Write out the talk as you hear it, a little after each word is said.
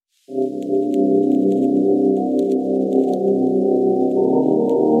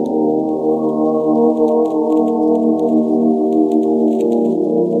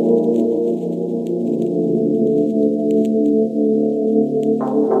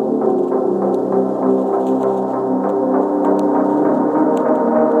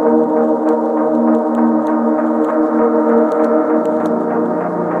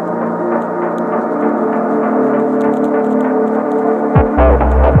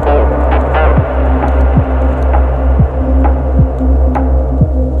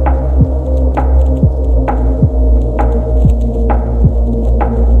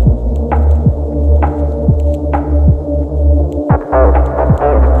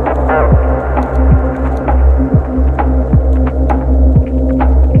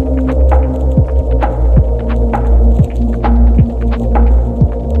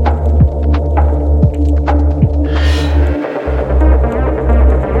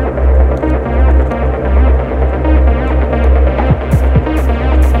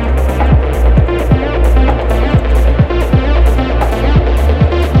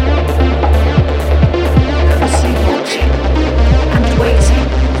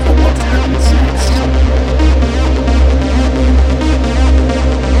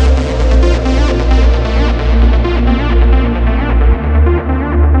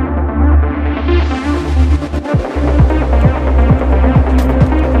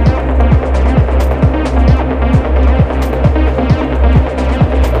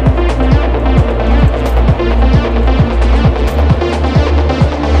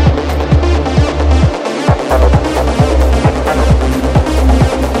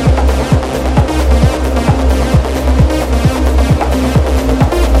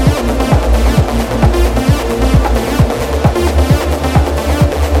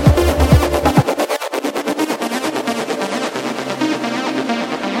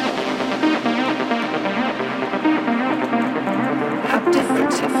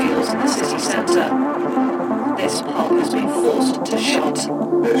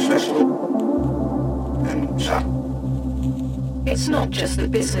It's not just the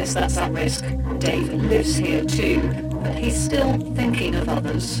business that's at risk. David lives here too, but he's still thinking of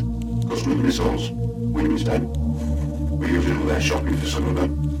others. Customer resource. Women's dead. We're usually there shopping for some of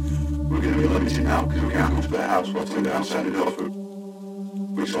them. We're going to be limited now because we can't go to their house while they're outside the door for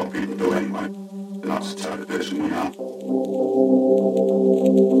we sort people do anyway. And that's the type of person we are.